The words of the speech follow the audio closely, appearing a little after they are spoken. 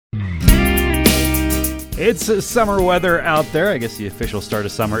It's summer weather out there. I guess the official start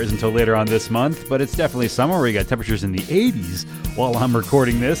of summer isn't until later on this month, but it's definitely summer. We got temperatures in the 80s while I'm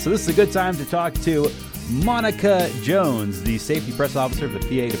recording this. So this is a good time to talk to Monica Jones, the Safety Press Officer of the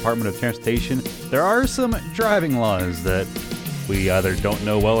PA Department of Transportation. There are some driving laws that we either don't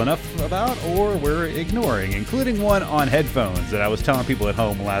know well enough about or we're ignoring, including one on headphones that I was telling people at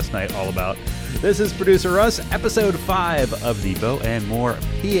home last night all about. This is Producer Russ. Episode 5 of the Bo and More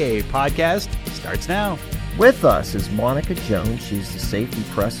PA podcast starts now. With us is Monica Jones. She's the Safety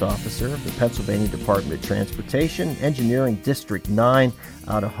Press Officer of the Pennsylvania Department of Transportation, Engineering District 9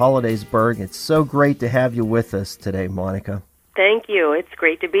 out of Hollidaysburg. It's so great to have you with us today, Monica. Thank you. It's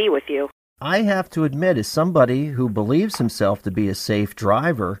great to be with you. I have to admit, as somebody who believes himself to be a safe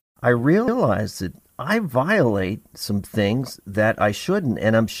driver, I realize that I violate some things that I shouldn't.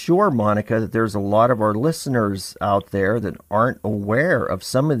 And I'm sure, Monica, that there's a lot of our listeners out there that aren't aware of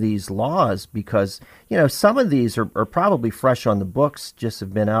some of these laws because, you know, some of these are probably fresh on the books, just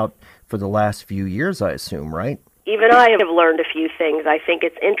have been out for the last few years, I assume, right? Even I have learned a few things. I think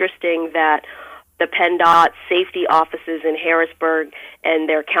it's interesting that the PennDOT safety offices in Harrisburg and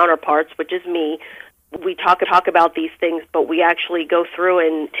their counterparts, which is me, we talk about these things, but we actually go through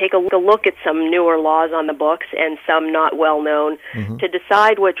and take a look at some newer laws on the books and some not well known to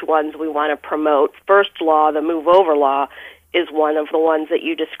decide which ones we want to promote. First law, the Move Over law, is one of the ones that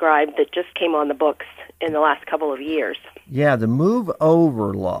you described that just came on the books in the last couple of years. Yeah, the Move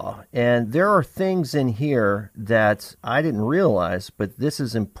Over law. And there are things in here that I didn't realize, but this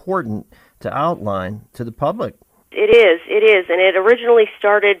is important to outline to the public. It is, and it originally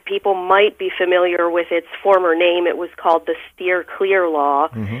started, people might be familiar with its former name. It was called the Steer Clear Law,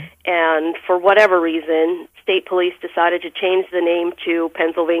 and for whatever reason, state police decided to change the name to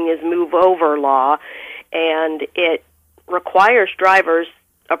Pennsylvania's Move Over Law, and it requires drivers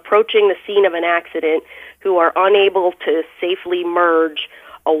approaching the scene of an accident who are unable to safely merge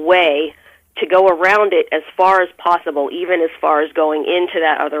away to go around it as far as possible, even as far as going into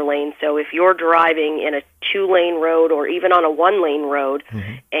that other lane. So if you're driving in a 2-lane road or even on a 1-lane road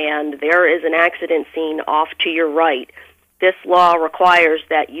and there is an accident scene off to your right, this law requires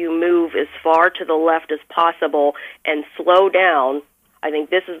that you move as far to the left as possible and slow down. I think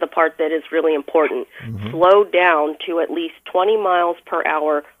this is the part that is really important. Slow down to at least 20 miles per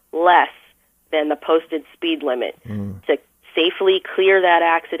hour less than the posted speed limit to safely clear that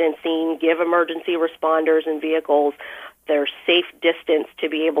accident scene, give emergency responders and vehicles their safe distance to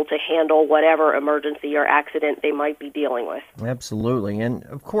be able to handle whatever emergency or accident they might be dealing with. Absolutely. And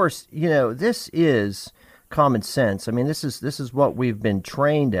of course, you know, this is common sense. I mean, this is what we've been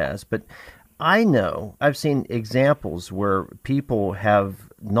trained as, but I know I've seen examples where people have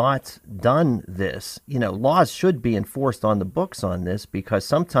not done this. You know, laws should be enforced on the books on this because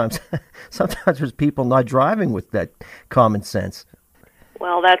sometimes there's people not driving with that common sense.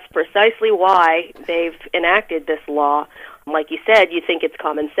 Well, that's precisely why they've enacted this law. Like you said, you think it's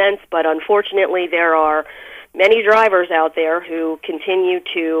common sense, but unfortunately there are many drivers out there who continue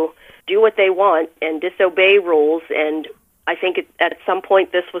to do what they want and disobey rules, and I think at some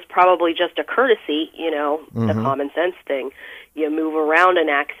point this was probably just a courtesy, you know, the common sense thing. You move around an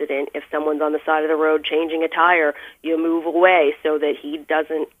accident. If someone's on the side of the road changing a tire, you move away so that he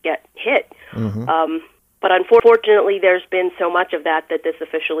doesn't get hit. But unfortunately, there's been so much of that this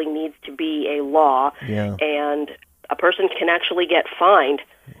officially needs to be a law, and a person can actually get fined.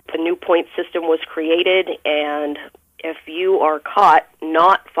 The new point system was created, and if you are caught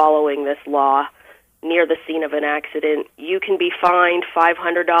not following this law near the scene of an accident, you can be fined $500,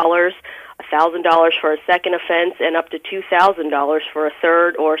 $1,000 for a second offense, and up to $2,000 for a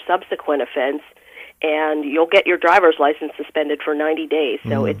third or subsequent offense. And you'll get your driver's license suspended for 90 days.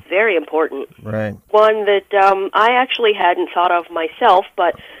 So it's very important. Right. One that I actually hadn't thought of myself,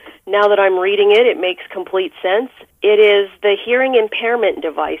 but now that I'm reading it, it makes complete sense. It is the hearing impairment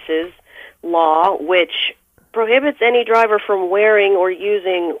devices law, which prohibits any driver from wearing or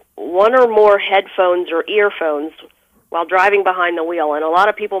using one or more headphones or earphones while driving behind the wheel. And a lot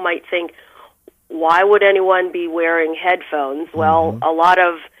of people might think, why would anyone be wearing headphones? Well, a lot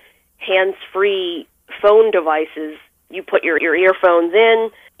of hands-free phone devices, you put your earphones in,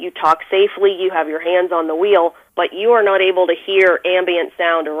 you talk safely, you have your hands on the wheel, but you are not able to hear ambient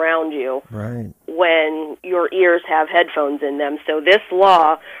sound around you when your ears have headphones in them. So this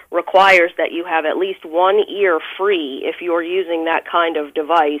law requires that you have at least one ear free if you're using that kind of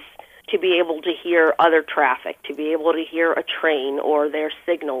device to be able to hear other traffic, to be able to hear a train or their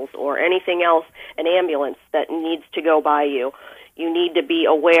signals or anything else, an ambulance that needs to go by you. You need to be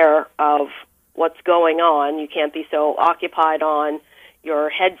aware of what's going on. You can't be so occupied on your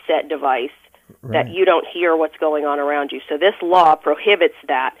headset device, that you don't hear what's going on around you. So this law prohibits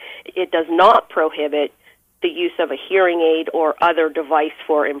that. It does not prohibit the use of a hearing aid or other device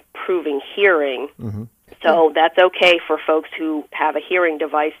for improving hearing. So that's okay for folks who have a hearing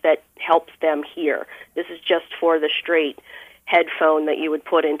device that helps them hear. This is just for the straight headphone that you would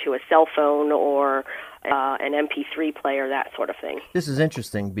put into a cell phone or an MP3 player, that sort of thing. This is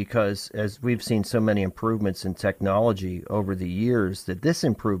interesting because as we've seen so many improvements in technology over the years, that this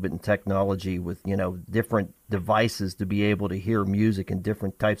improvement in technology with, different devices to be able to hear music and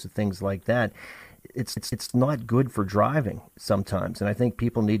different types of things like that, it's not good for driving sometimes. And I think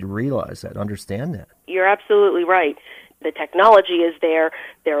people need to realize that, understand that. You're absolutely right. The technology is there.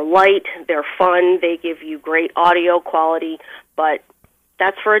 They're light. They're fun. They give you great audio quality, but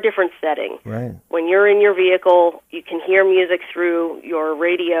that's for a different setting. Right. When you're in your vehicle, you can hear music through your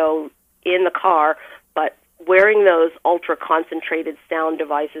radio in the car, but wearing those ultra-concentrated sound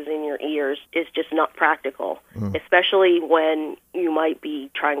devices in your ears is just not practical, especially when you might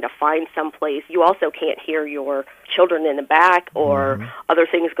be trying to find someplace. You also can't hear your children in the back or other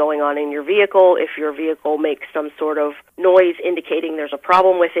things going on in your vehicle. If your vehicle makes some sort of noise indicating there's a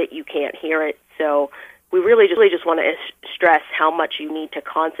problem with it, you can't hear it. So we really just want to stress how much you need to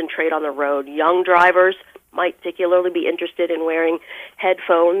concentrate on the road. Young drivers might particularly be interested in wearing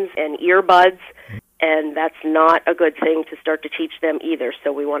headphones and earbuds, and that's not a good thing to start to teach them either.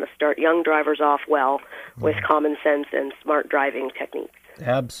 So we want to start young drivers off well with common sense and smart driving techniques.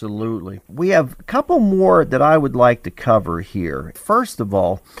 Absolutely. We have a couple more that I would like to cover here. First of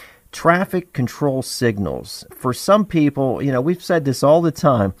all, traffic control signals. For some people, we've said this all the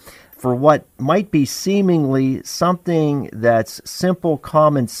time, for what might be seemingly something that's simple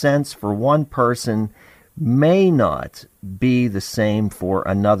common sense for one person may not be the same for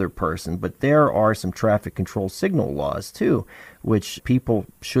another person. But there are some traffic control signal laws, too, which people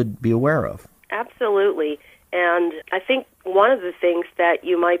should be aware of. Absolutely. And I think one of the things that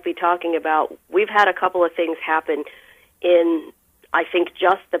you might be talking about, we've had a couple of things happen in, I think,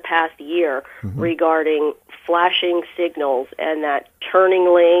 just the past year regarding flashing signals and that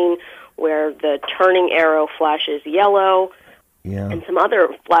turning lane where the turning arrow flashes yellow and some other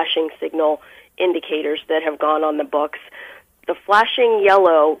flashing signal indicators that have gone on the books. The flashing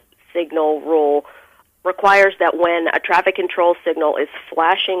yellow signal rule requires that when a traffic control signal is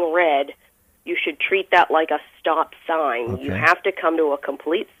flashing red, you should treat that like a stop sign. Okay. You have to come to a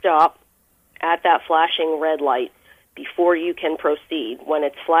complete stop at that flashing red light before you can proceed. When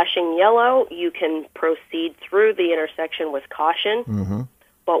it's flashing yellow, you can proceed through the intersection with caution,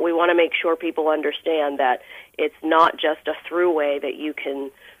 but we want to make sure people understand that it's not just a throughway that you can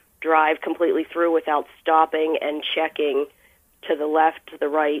drive completely through without stopping and checking to the left, to the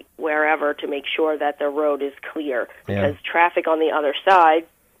right, wherever, to make sure that the road is clear. Because traffic on the other side,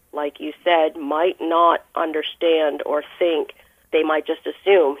 like you said, might not understand or think. They might just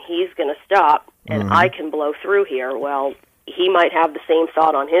assume he's going to stop and I can blow through here. Well, he might have the same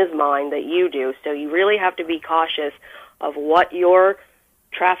thought on his mind that you do. So you really have to be cautious of what your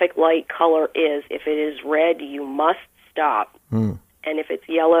traffic light color is. If it is red, you must stop. And if it's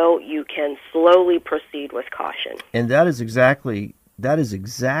yellow, you can slowly proceed with caution. And that is exactly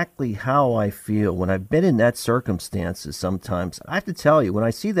how I feel when I've been in that circumstances sometimes. I have to tell you, when I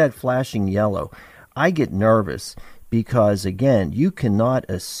see that flashing yellow, I get nervous because, again, you cannot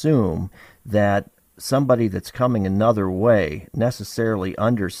assume that somebody that's coming another way necessarily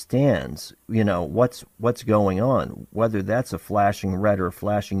understands, what's going on, whether that's a flashing red or a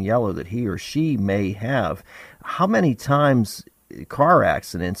flashing yellow that he or she may have. How many times car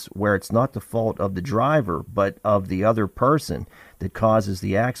accidents where it's not the fault of the driver but of the other person that causes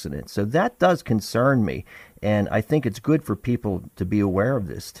the accident? So that does concern me, and I think it's good for people to be aware of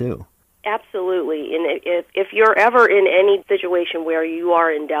this too. Absolutely. And if you're ever in any situation where you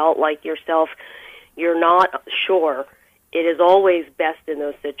are in doubt, like yourself, you're not sure, it is always best in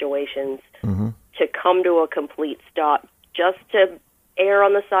those situations to come to a complete stop, just to err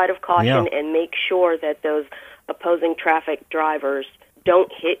on the side of caution and make sure that those opposing traffic drivers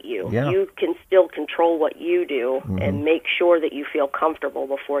don't hit you. You can still control what you do and make sure that you feel comfortable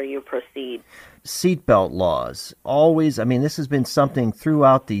before you proceed. Seatbelt laws. Always, this has been something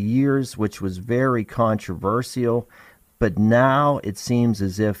throughout the years which was very controversial, but now it seems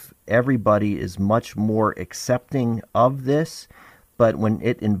as if everybody is much more accepting of this. But when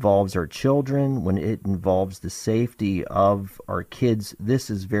it involves our children, when it involves the safety of our kids, this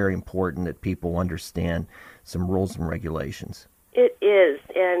is very important that people understand some rules and regulations. It is,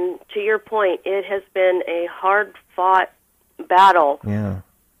 and to your point, it has been a hard-fought battle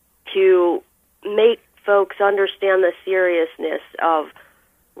to make folks understand the seriousness of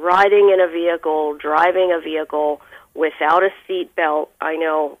riding in a vehicle, driving a vehicle without a seatbelt. I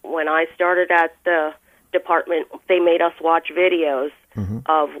know when I started at the department, they made us watch videos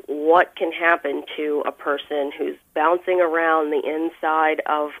of what can happen to a person who's bouncing around the inside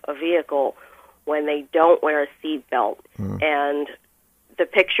of a vehicle when they don't wear a seatbelt. And the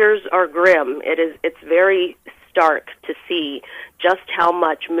pictures are grim. It's very stark to see just how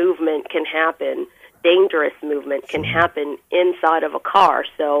much movement can happen, dangerous movement can happen inside of a car.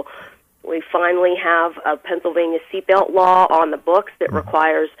 So we finally have a Pennsylvania seatbelt law on the books that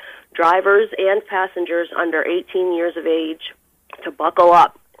requires drivers and passengers under 18 years of age to buckle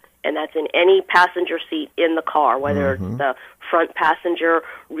up, and that's in any passenger seat in the car, whether it's the front passenger,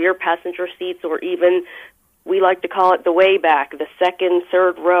 rear passenger seats, or even, we like to call it the way back, the second,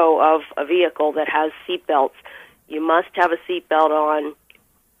 third row of a vehicle that has seatbelts. You must have a seatbelt on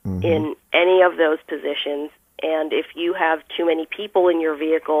in any of those positions, and if you have too many people in your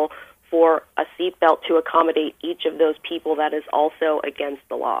vehicle, for a seatbelt to accommodate each of those people, that is also against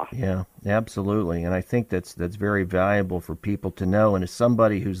the law. Yeah, absolutely. And I think that's very valuable for people to know. And as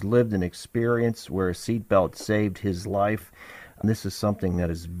somebody who's lived an experience where a seatbelt saved his life, this is something that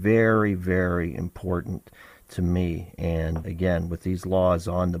is very, very important to me. And again, with these laws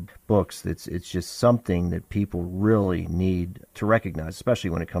on the books, it's just something that people really need to recognize, especially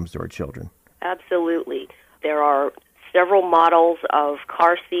when it comes to our children. Absolutely. There are several models of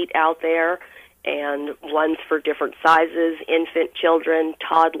car seat out there, and ones for different sizes, infant children,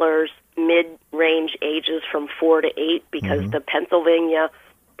 toddlers, mid-range ages from 4 to 8, because the Pennsylvania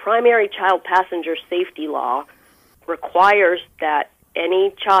primary child passenger safety law requires that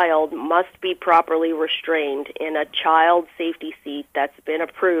any child must be properly restrained in a child safety seat that's been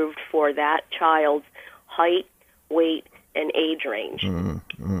approved for that child's height, weight, and age range.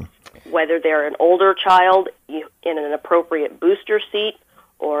 Whether they're an older child in an appropriate booster seat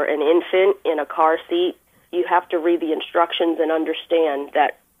or an infant in a car seat, you have to read the instructions and understand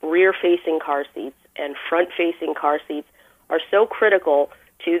that rear-facing car seats and front-facing car seats are so critical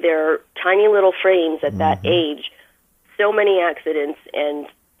to their tiny little frames at that age. So many accidents and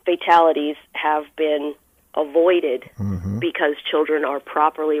fatalities have been avoided because children are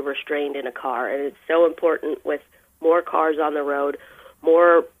properly restrained in a car. And it's so important with more cars on the road,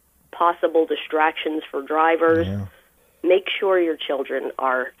 more possible distractions for drivers. Make sure your children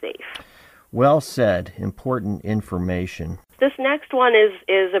are safe. Well said. Important information. This next one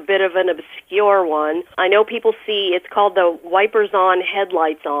is a bit of an obscure one. I know people see, it's called the wipers on,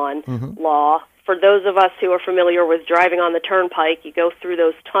 headlights on law. For those of us who are familiar with driving on the turnpike, you go through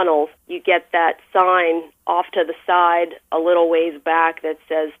those tunnels, you get that sign off to the side a little ways back that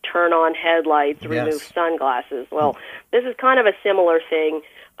says turn on headlights, remove sunglasses. Well, this is kind of a similar thing,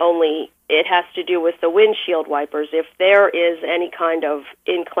 only it has to do with the windshield wipers. If there is any kind of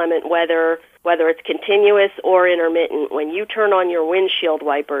inclement weather, whether it's continuous or intermittent, when you turn on your windshield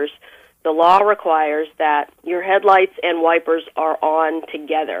wipers, the law requires that your headlights and wipers are on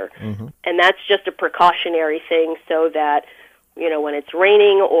together. And that's just a precautionary thing so that, you know, when it's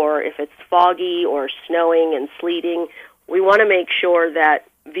raining or if it's foggy or snowing and sleeting, we want to make sure that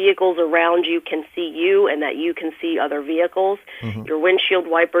vehicles around you can see you and that you can see other vehicles. Your windshield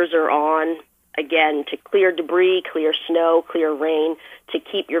wipers are on, again, to clear debris, clear snow, clear rain, to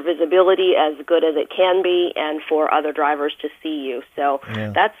keep your visibility as good as it can be and for other drivers to see you. So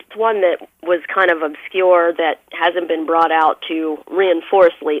that's one that was kind of obscure that hasn't been brought out to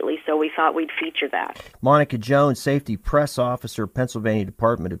reinforce lately, so we thought we'd feature that. Monica Jones, Safety Press Officer, Pennsylvania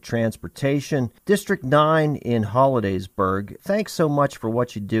Department of Transportation, District 9 in Hollidaysburg. Thanks so much for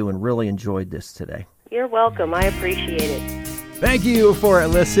what you do and really enjoyed this today. You're welcome. I appreciate it. Thank you for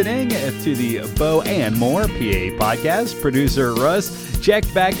listening to the Bo and More PA podcast. Producer Russ, check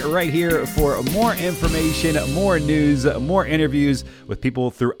back right here for more information, more news, more interviews with people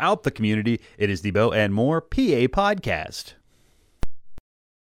throughout the community. It is the Bo and More PA podcast.